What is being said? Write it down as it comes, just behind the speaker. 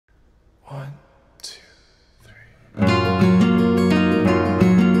1, 2, 3.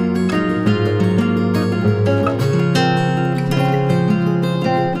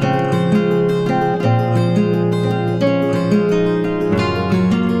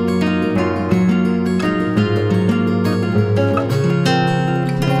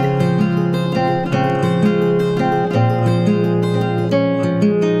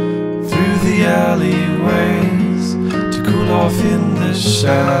 Alleyways to cool off in the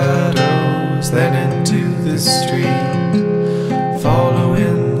shadows, then into the street,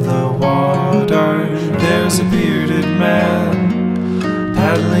 following the water. There's a bearded man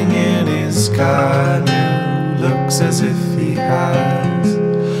paddling in his canoe, looks as if he has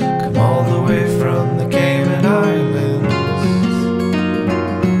come all the way from the Cayman Islands.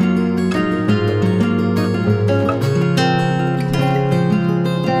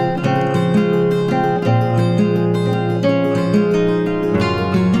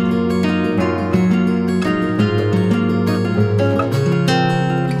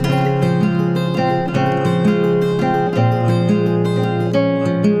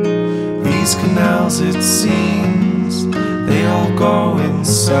 Canals, it seems, they all go in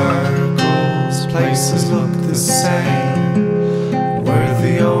circles. Places look the same. We're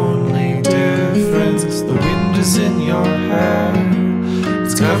the only difference. The wind is in your hair,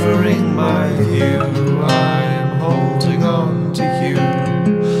 it's covering my view. I'm holding on to you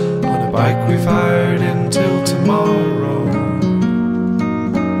on a bike we've hired until tomorrow.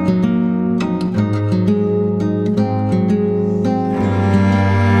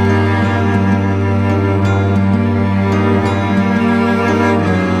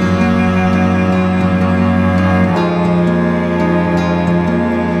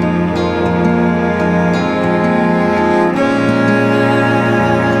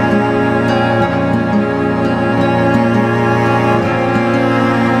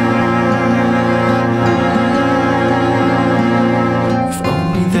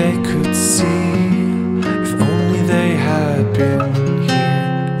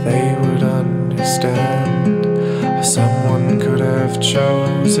 They would understand how someone could have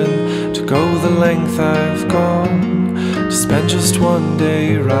chosen to go the length I've gone, to spend just one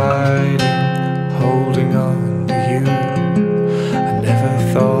day riding, holding on to you.